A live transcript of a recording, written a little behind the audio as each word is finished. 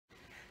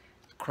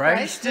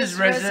Christ is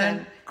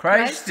risen.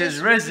 Christ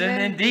is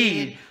risen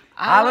indeed.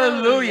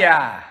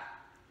 Hallelujah.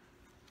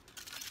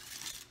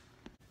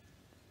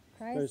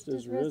 Christ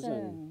is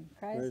risen.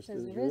 Christ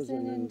is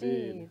risen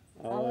indeed.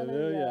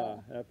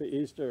 Hallelujah. Happy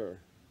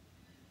Easter.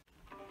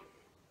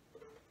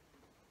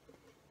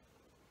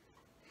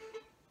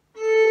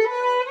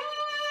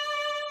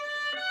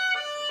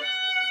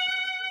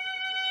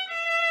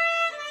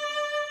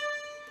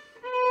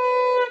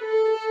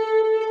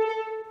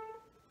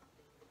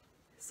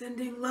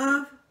 Sending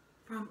love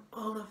from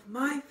all of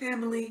my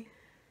family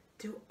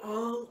to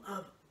all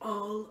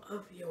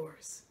of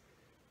yours.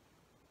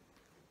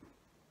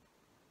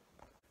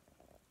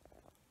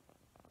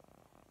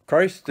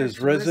 Christ is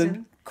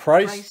risen.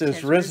 Christ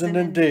is risen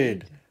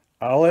indeed.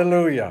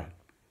 Hallelujah.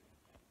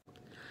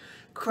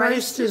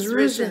 Christ is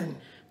risen.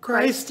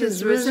 Christ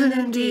is risen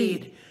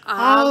indeed.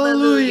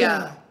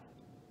 Hallelujah.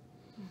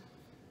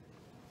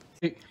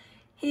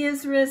 He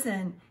is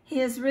risen. He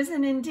is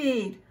risen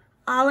indeed.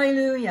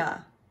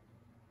 Alleluia.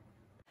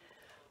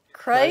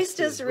 Christ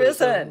is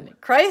risen.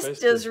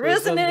 Christ is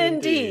risen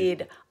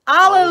indeed.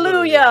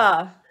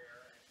 Alleluia.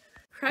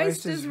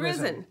 Christ is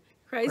risen.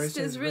 Christ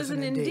is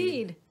risen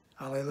indeed.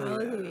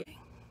 Hallelujah.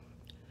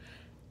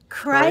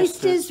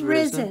 Christ is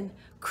risen.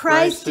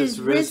 Christ is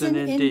risen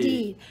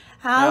indeed.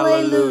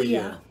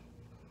 Hallelujah.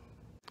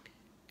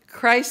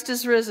 Christ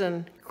is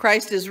risen.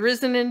 Christ is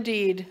risen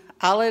indeed.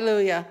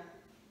 Alleluia.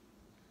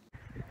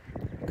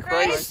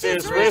 Christ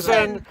is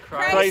risen.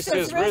 Christ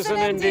is risen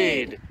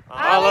indeed.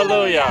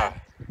 Hallelujah.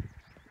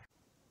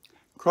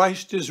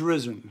 Christ is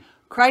risen.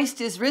 Christ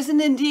is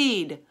risen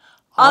indeed.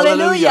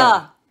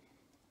 Alleluia.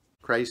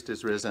 Christ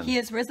is risen. He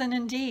is risen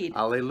indeed.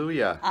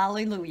 Alleluia.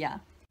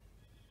 Alleluia.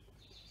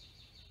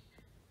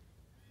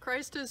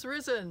 Christ is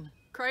risen.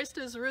 Christ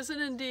is risen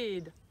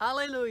indeed.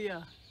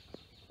 Alleluia.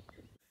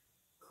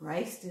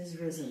 Christ is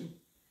risen.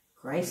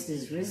 Christ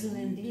is risen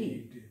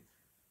indeed.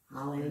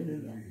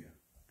 Hallelujah.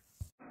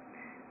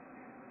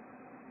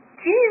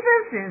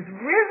 Jesus is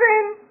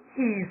risen.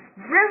 He's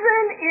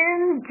risen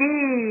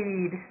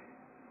indeed.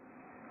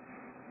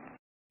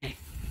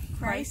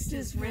 Christ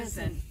is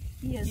risen.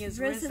 He is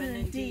risen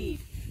indeed.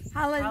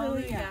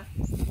 Hallelujah.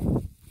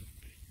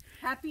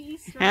 Happy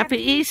Easter. Happy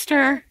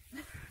Easter.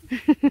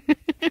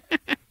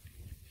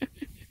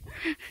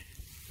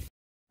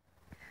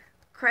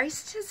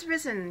 Christ is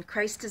risen.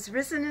 Christ is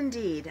risen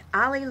indeed.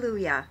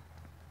 Alleluia.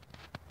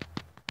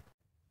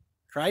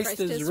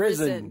 Christ is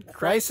risen.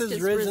 Christ is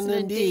risen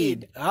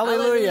indeed.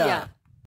 Hallelujah.